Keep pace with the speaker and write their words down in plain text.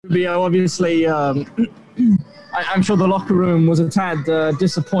Rubio, obviously, I'm sure the locker room was a tad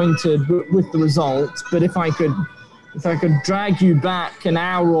disappointed with the result. But if I could drag you back an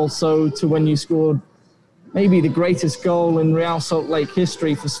hour or so to when you scored maybe the greatest goal in Real Salt Lake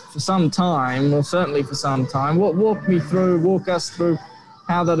history for some time, or certainly for some time, walk us through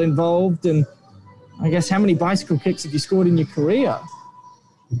how that involved, and I guess how many bicycle kicks have you scored in your career?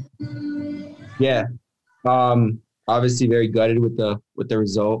 Yeah. Obviously very gutted with the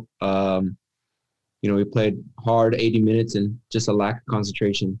result. We played hard 80 minutes and just a lack of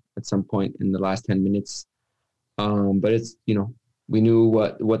concentration at some point in the last 10 minutes. But it's, we knew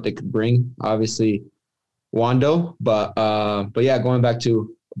what they could bring, obviously Wando, but yeah, going back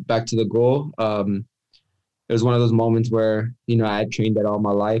to the goal. It was one of those moments where, I had trained that all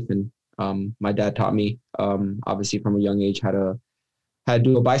my life, and my dad taught me, obviously from a young age, how to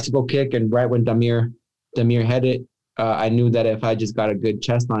do a bicycle kick. And right when Damir had it, I knew that if I just got a good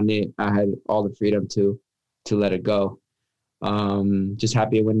chest on it, I had all the freedom to let it go. Just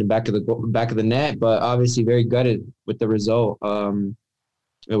happy it went in the back of the net, but obviously very gutted with the result.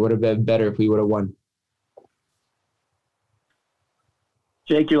 It would have been better if we would have won.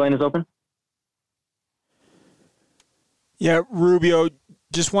 Jake, your line is open. Yeah, Rubio,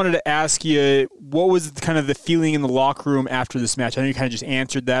 just wanted to ask you, what was kind of the feeling in the locker room after this match? I know you kind of just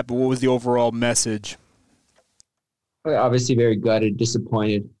answered that, but what was the overall message? Obviously very gutted,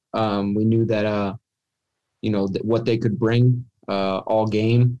 disappointed. We knew that, what they could bring all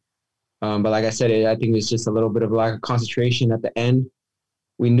game. But like I said, I think it's just a little bit of a lack of concentration at the end.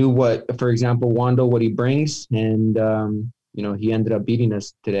 We knew for example, Wando, what he brings, and, he ended up beating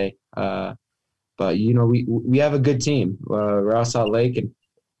us today. But, we have a good team. Real Salt Lake,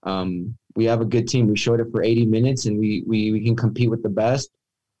 and we have a good team. We showed it for 80 minutes, and we can compete with the best.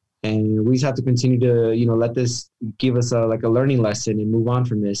 And we just have to continue to, let this give us a learning lesson and move on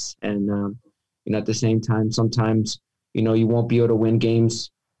from this. And, at the same time, sometimes, you won't be able to win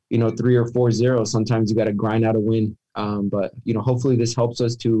games, 3 or 4-0. Sometimes you got to grind out a win. But, hopefully this helps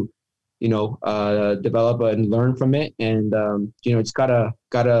us to, develop and learn from it. And, it's gotta,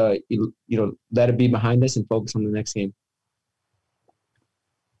 let it be behind us and focus on the next game.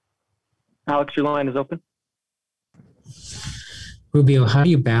 Alex, your line is open. Rubio, how do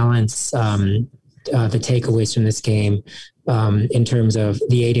you balance the takeaways from this game in terms of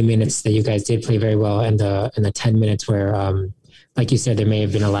the 80 minutes that you guys did play very well, and the 10 minutes where, like you said, there may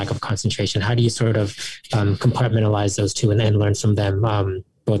have been a lack of concentration? How do you sort of compartmentalize those two and learn from them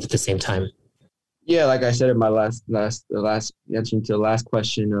both at the same time? Yeah, like I said in my last answering to the last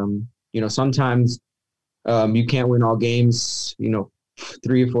question, sometimes you can't win all games,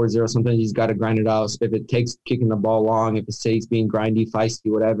 3 or 4-0. Sometimes you just got to grind it out. If it takes kicking the ball long, if it takes being grindy, feisty,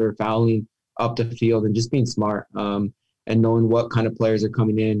 whatever, fouling up the field, and just being smart, and knowing what kind of players are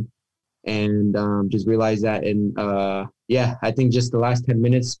coming in, and just realize that. And I think just the last 10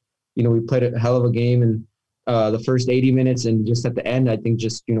 minutes, we played a hell of a game, and the first 80 minutes, and just at the end, I think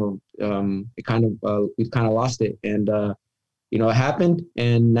just we kind of lost it, and it happened,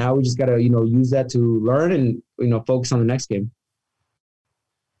 and now we just got to use that to learn and focus on the next game.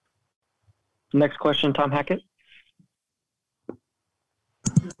 Next question, Tom Hackett.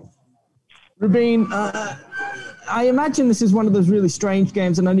 Rubin, I imagine this is one of those really strange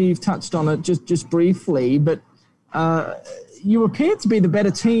games, and I know you've touched on it just briefly, but you appeared to be the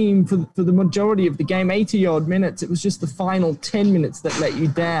better team for the majority of the game, 80-odd minutes. It was just the final 10 minutes that let you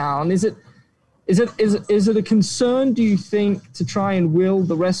down. Is it a concern, do you think, to try and will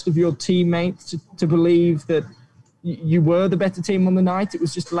the rest of your teammates to believe that you were the better team on the night? It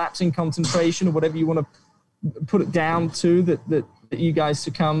was just lapse in concentration, or whatever you want to put it down to, that you guys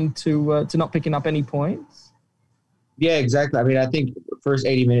succumbed to not picking up any points? Yeah, exactly. I mean, I think first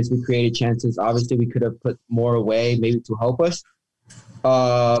 80 minutes we created chances. Obviously, we could have put more away, maybe to help us.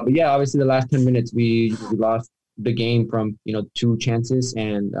 But yeah, obviously the last 10 minutes we lost the game from 2 chances,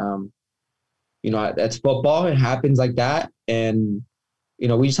 and that's football. It happens like that, and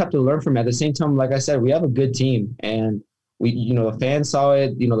we just have to learn from it. At the same time, like I said, we have a good team, and we, the fans saw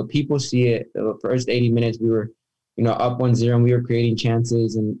it, the people see it. The first 80 minutes, we were, up 1-0, and we were creating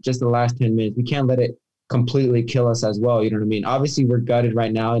chances, and just the last 10 minutes, we can't let it completely kill us as well. You know what I mean? Obviously, we're gutted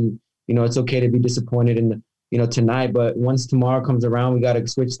right now, and, it's okay to be disappointed in tonight, but once tomorrow comes around, we got to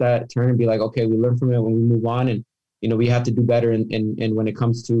switch that turn and be like, okay, we learn from it when we move on, and, we have to do better and when it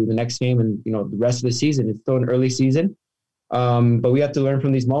comes to the next game and, the rest of the season. It's still an early season. But we have to learn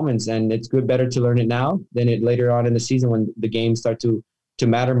from these moments, and it's better to learn it now than it later on in the season when the games start to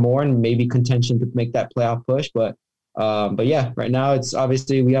matter more and maybe contention to make that playoff push. But yeah, right now it's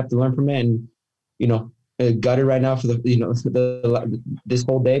obviously we have to learn from it, and gutted right now for this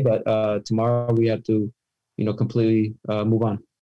whole day, but tomorrow we have to completely move on.